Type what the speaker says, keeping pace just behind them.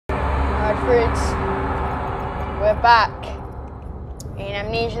Alright, friends. We're back. In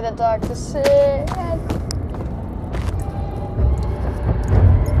Amnesia, the doctor said.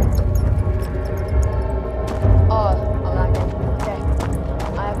 Oh, I'm lagging. Okay.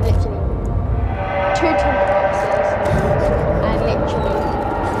 I have literally 2 timber boxes and literally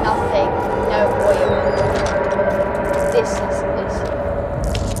nothing. No oil. This is.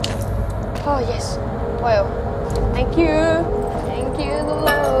 Oh, yes. Oil. Thank you. Thank you, the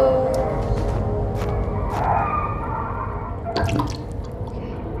Lord.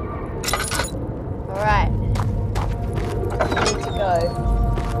 Alright. Need to go.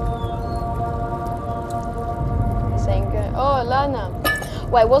 This ain't good. Oh, Laudanum.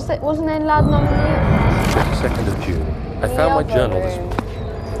 Wait, wasn't there Laudanum in here? 2nd of June. I found my journal this week.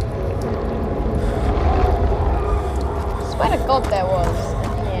 I swear to God there was.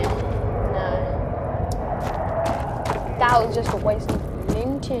 Yeah. No. That was just a waste of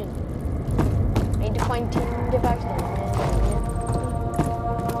linting. I need to find Tinder back then.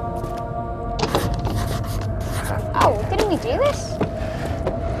 Oh, didn't we do this?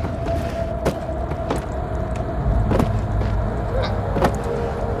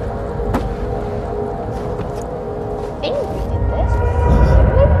 I think we did this.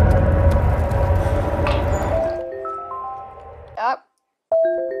 Up.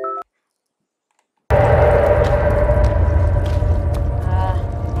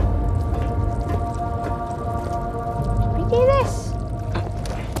 Did we do this?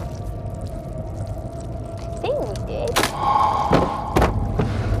 I think we did.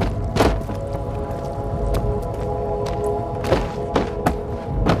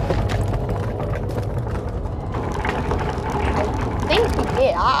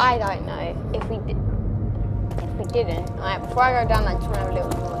 I don't know if we did. If we didn't, alright. Before I go down, I just want to have a little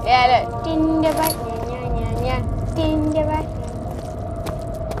more. Yeah, look. Tinder back, yeah. Tinder back.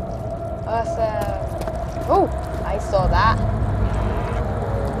 Awesome. Oh, I saw that.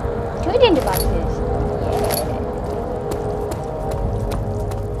 2 Tinder boxes. Yeah.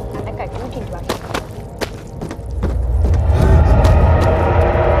 I got 2 Tinder boxes.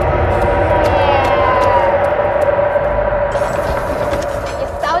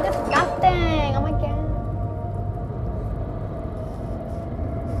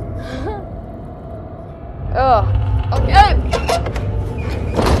 Oh, okay.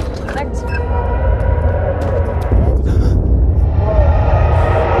 Next.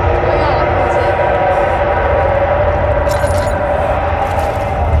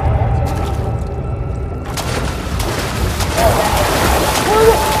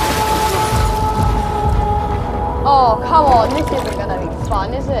 Oh, come on, this isn't gonna be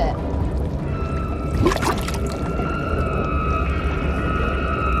fun, is it?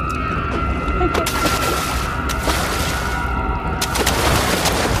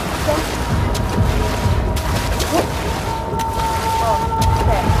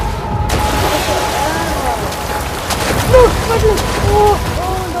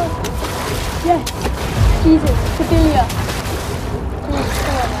 Yes, Jesus, Cordelia. Please,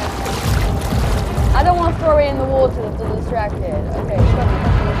 come on, man. I don't want to throw it in the water to distract it. Okay, come on.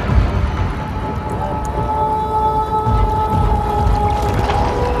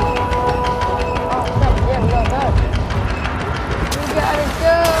 Oh, crap, yeah, we gotta go. We gotta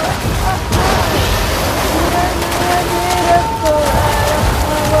go.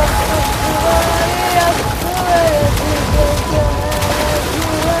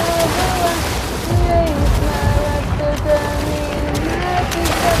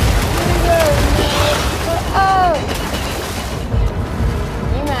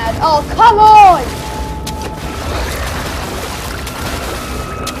 Oh, come on!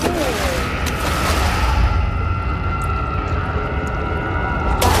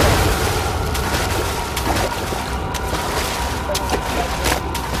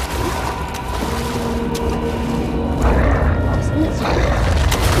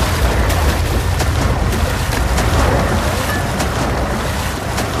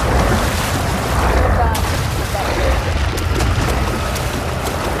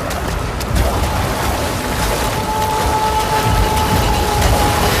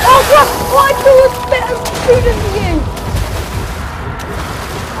 Why do it better speed than you?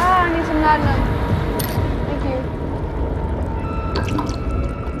 Ah, I need some laudanum. Thank you.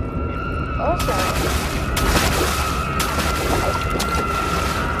 Awesome.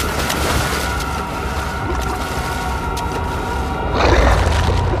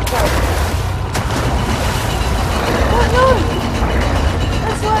 Oh no!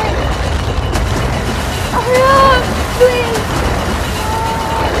 That's right. Hurry up, please.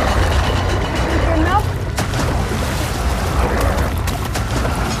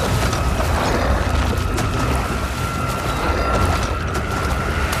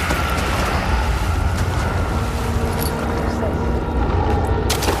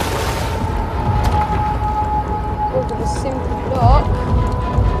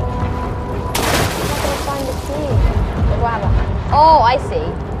 Oh, I see.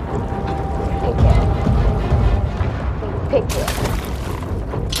 Okay. Pick it.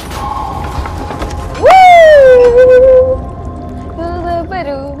 Woo!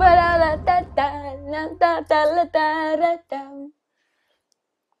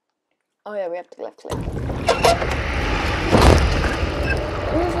 Oh yeah, we have to left click.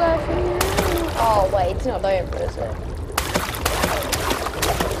 Who's laughing? Oh wait, it's not over, is it?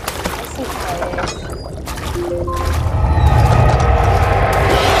 I see how it is.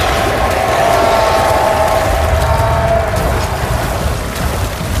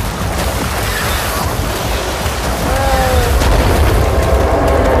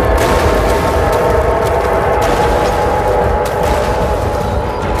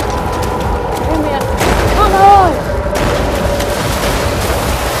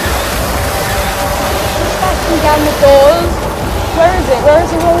 Down the doors. Where is it? Where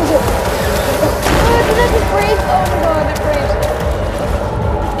is it? Where is it? Oh, did I just freeze? Oh my god, it freeze.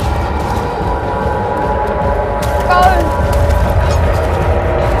 Go!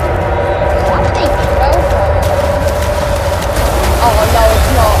 I think well for it. Oh no, it's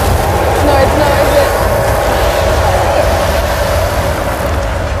not. No, it's not, is it?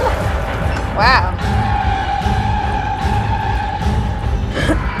 Wow.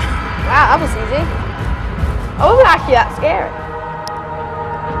 Wow, that was easy. I wasn't actually that scary.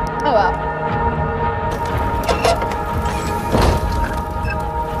 Oh well.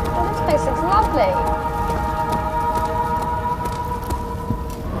 Oh, this place looks lovely.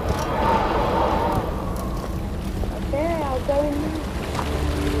 Okay, I'll go in there.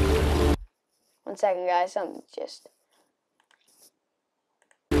 1 second, guys. I'm just...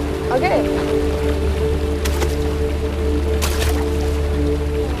 Okay.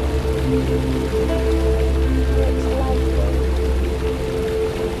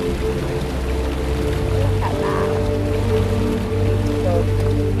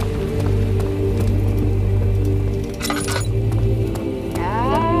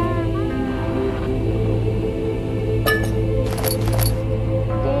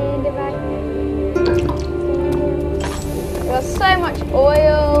 So much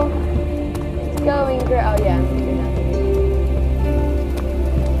oil. It's going great. Oh yeah, I'm doing that.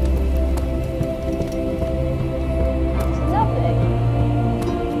 It's lovely.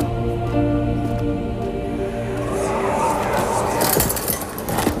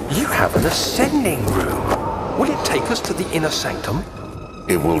 You have an ascending room. Will it take us to the inner sanctum?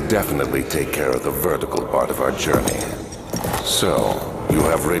 It will definitely take care of the vertical part of our journey. So, you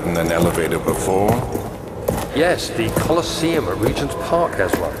have ridden an elevator before? Yes, the Colosseum at Regent's Park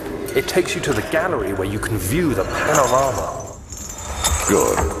has one. It takes you to the gallery where you can view the panorama.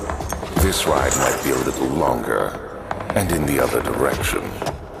 Good. This ride might be a little longer, and in the other direction.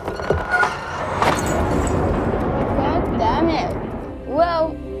 God damn it.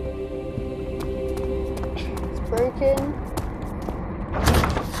 Well, it's broken.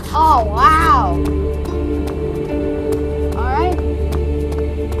 Oh, wow. Alright.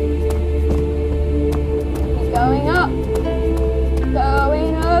 Going up.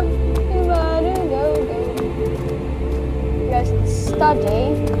 Going up. You better go. You guys can study.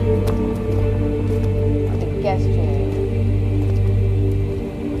 The guest room.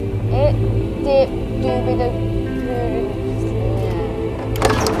 It dip doobie doo.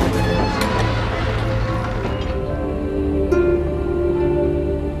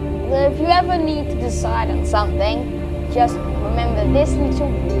 If you ever need to decide on something, just remember this little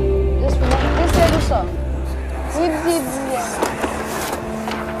song.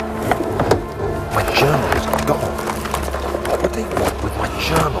 My journal is gone. What would they want with my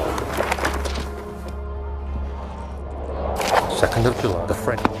journal? 2nd of July, the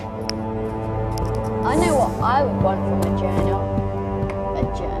French. I know what I would want from a journal. A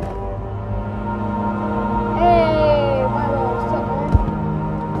journal. Hey, my little sucker.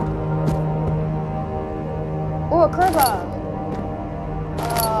 Oh, a crowbar.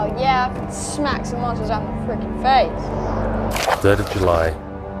 Oh, yeah, I could smack some monsters out in the freaking face. 3rd of July,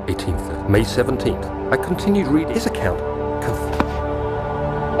 18th, May 17th. I continued reading his account.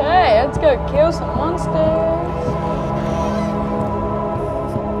 Hey, let's go kill some monsters.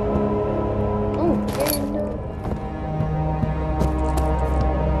 Ooh,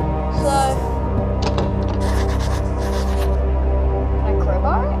 so, can I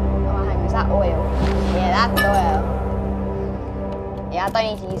crowbar it? Oh, hang on, is that oil? Yeah, that's oil. Yeah, I don't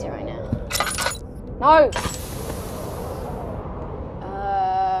need to use it right now. No!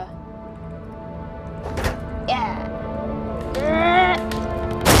 Yeah.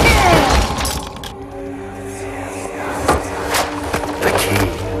 The key.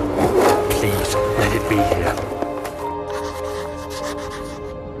 Please, let it be here.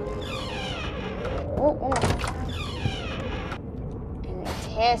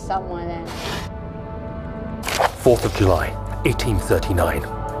 here somewhere then. 4th of July, 1839.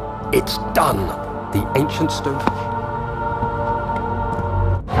 It's done! The ancient stone...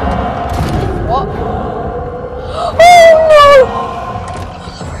 What? Oh no!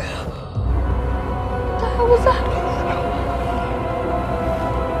 What the hell was that?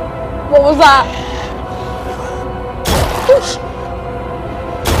 What was that? Push!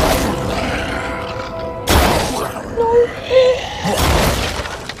 No, please.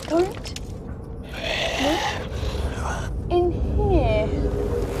 Don't. Look in here.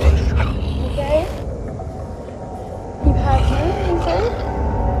 Okay? You have no reason.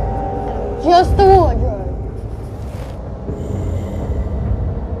 Just the wardrobe.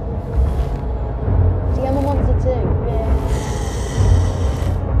 See, I'm a monster too. Yeah.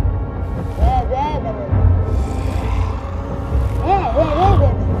 There.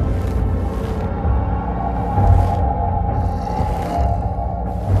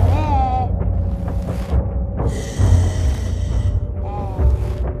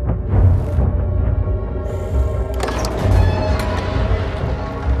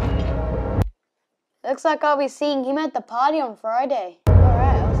 Looks like I'll be seeing him at the party on Friday.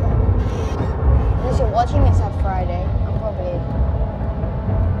 Alright, awesome. Unless you're watching this on Friday, I'm probably.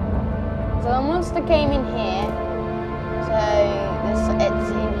 So the monster came in here. So it's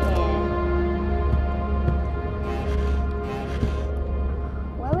in here.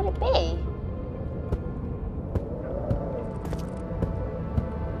 Where would it be?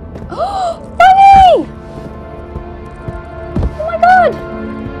 Oh, Bunny! Oh my god!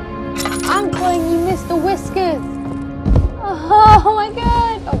 I'm calling you Mr. Whiskers. Oh my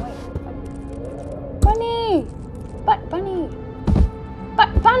god! Oh wait, Bunny!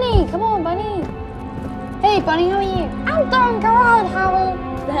 Bunny! Come on, Bunny! Hey, Bunny, how are you? I'm doing good, Harold.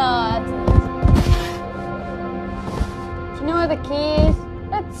 Do you know where the key is?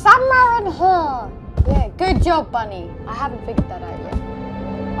 It's somewhere in here. Yeah, good job, Bunny. I haven't figured that out yet.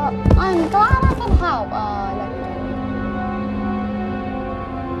 Oh, I'm glad I can help. Let me know.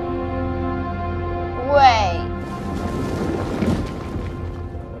 Wait.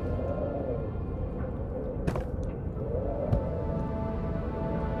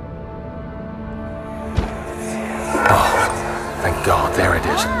 Thank God, there it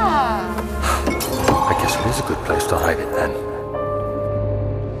is. Ah. I guess it is a good place to hide it then.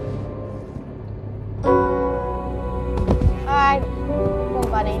 Alright. Come on,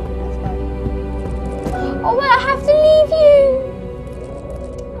 Bunny. Let's go. Oh, wait, I have to leave you.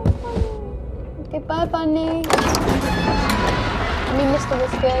 Goodbye, Bunny. I mean, Mr.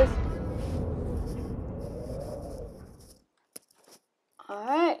 Whiskers.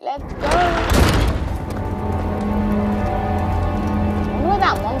 Alright, let's go.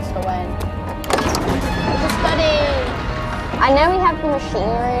 That monster went. It's a study. I know we have the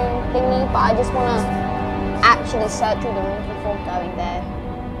machine room thingy, but I just want to actually search through the rooms before going there.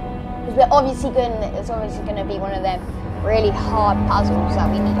 Because it's obviously going to be one of them really hard puzzles that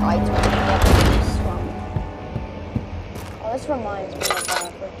we need items to get from. Oh, this reminds me of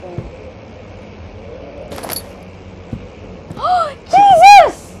freaking. Oh,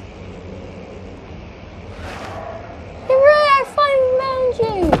 Jesus!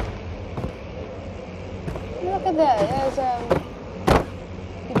 Look at that, there's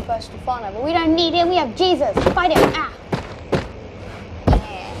Universal Fauna, but we don't need him, we have Jesus. Fight him! Ah!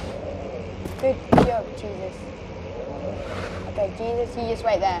 Yeah. Good job, Jesus. Okay, Jesus, you just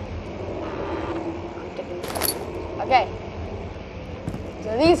wait there. Okay.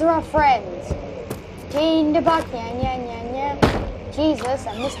 So these are our friends. Teen the Buck, Jesus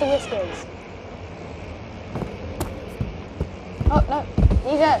and Mr. Whiskers. Oh, no.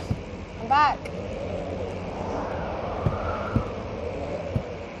 Jesus, come back.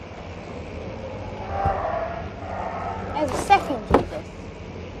 There's a second Jesus.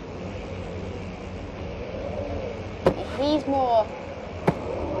 He's more...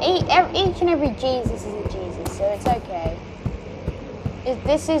 Each and every Jesus is a Jesus, so it's okay.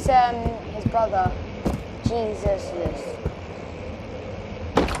 This is his brother, Jesus.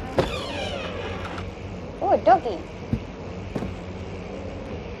 Oh, a doggy.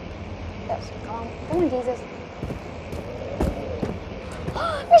 Come on, Jesus.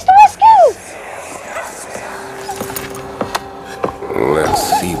 Mr. Whiskers! Let's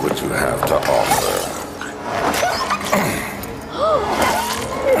see what you have to offer.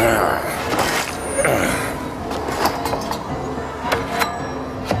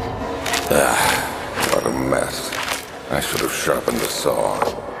 What a mess. I should have sharpened the saw,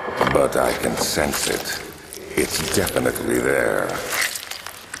 but I can sense it. It's definitely there.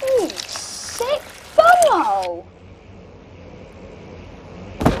 Sick fellow!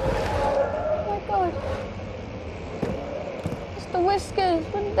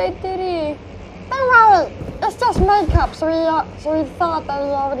 Jesus, what did they do to you? Don't worry, it's just makeup, so he thought that he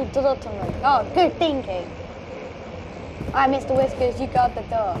already did it to me. Oh, good thinking. Alright, Mr. Whiskers, you got the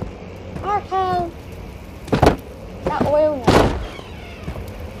door. Okay. That oil now.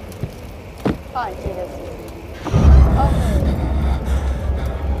 Fine, Jesus. Okay.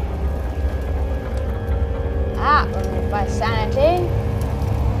 Ah, remove my sanity.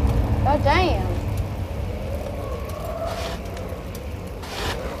 God damn.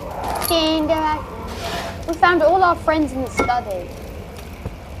 We found all our friends in the study.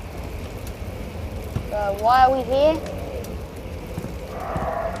 Why are we here?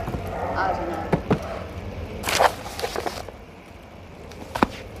 I don't know.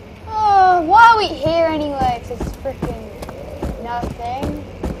 Oh, why are we here anyway? It's freaking nothing.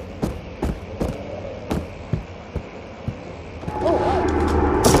 Oh,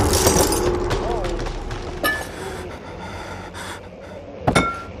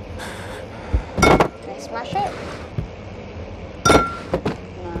 can I smash it?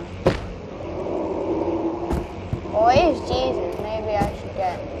 No. Oh, here's Jesus. Maybe I should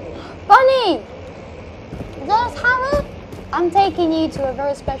get... Bunny! Does have it? I'm taking you to a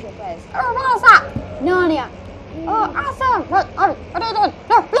very special place. Oh, what's that? Narnia. Oh, awesome! What are you doing?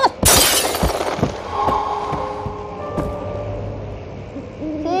 No, please!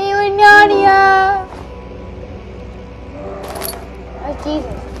 See you in Narnia! Where's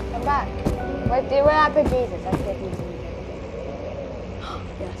Jesus? Come back. Where I put Jesus? I forget Jesus.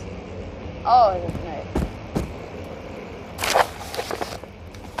 Yes. Oh, no.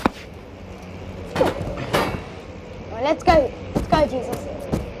 Let's go. Let's go, Jesus.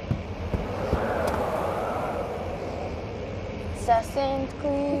 Assassin's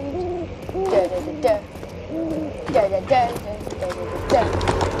Creed. Da da da da. Da da da da da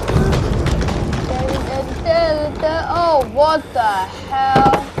da da da. Oh, what the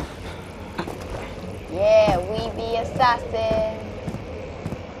hell? Yeah, we be assassins.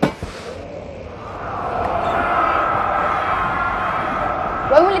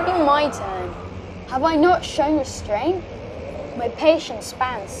 When will it be my turn? Have I not shown restraint? My patience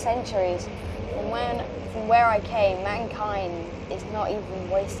spans centuries. From where I came, mankind is not even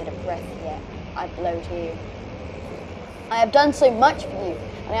wasted a breath yet. I blow to you. I have done so much for you,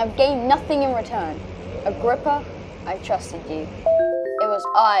 and I have gained nothing in return. Agrippa, I trusted you. It was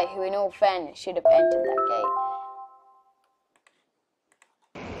I who, in all fairness, should have entered that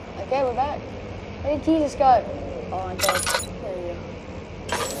gate. Okay, we're back. Where did Jesus go? Oh, I'm dead. There we go.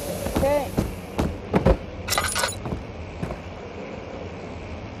 Okay.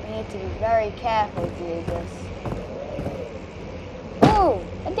 Need to be very careful, Jesus. Oh,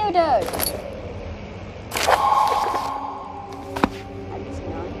 a dodo! That's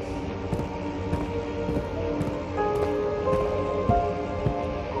nice.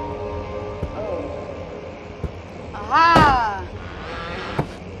 Oh. Aha!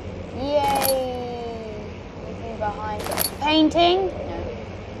 Yay! Anything behind the painting? No.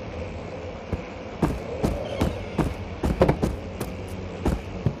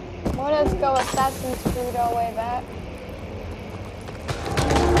 Let's go Assassin's Creed our way back.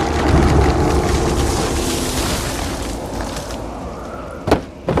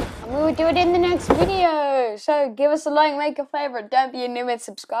 And we will do it in the next video. So give us a like, make a favorite, don't be a noob, and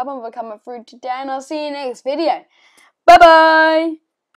subscribe and become a fruit today. And I'll see you next video. Bye bye!